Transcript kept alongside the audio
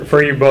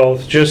for you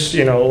both. Just,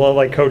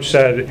 like Coach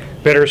said,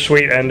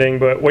 bittersweet ending,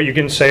 but what you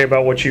can say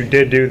about what you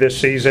did do this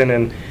season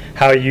and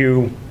how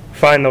you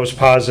find those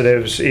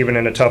positives even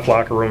in a tough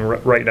locker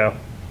room right now.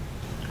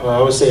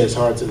 I would say it's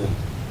hard to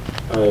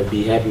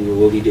be happy with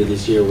what we did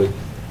this year with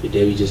the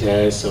day we just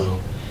had. So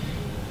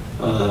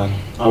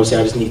I would say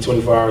I just need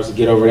 24 hours to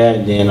get over that,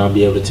 and then I'll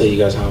be able to tell you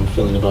guys how I'm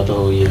feeling about the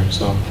whole year.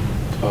 So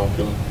that's how I'm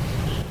feeling.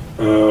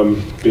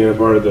 Being a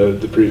part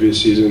of the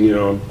previous season,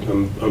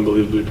 I'm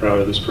unbelievably proud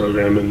of this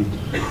program and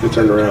the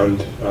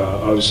turnaround.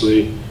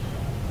 Obviously,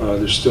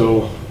 there's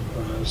still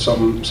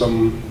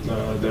something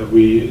that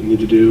we need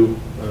to do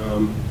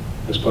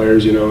as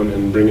players,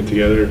 and bring it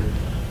together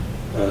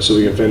so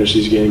we can finish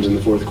these games in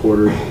the fourth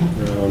quarter.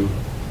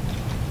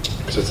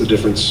 Because that's the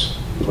difference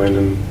playing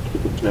in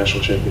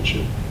national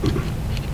championship.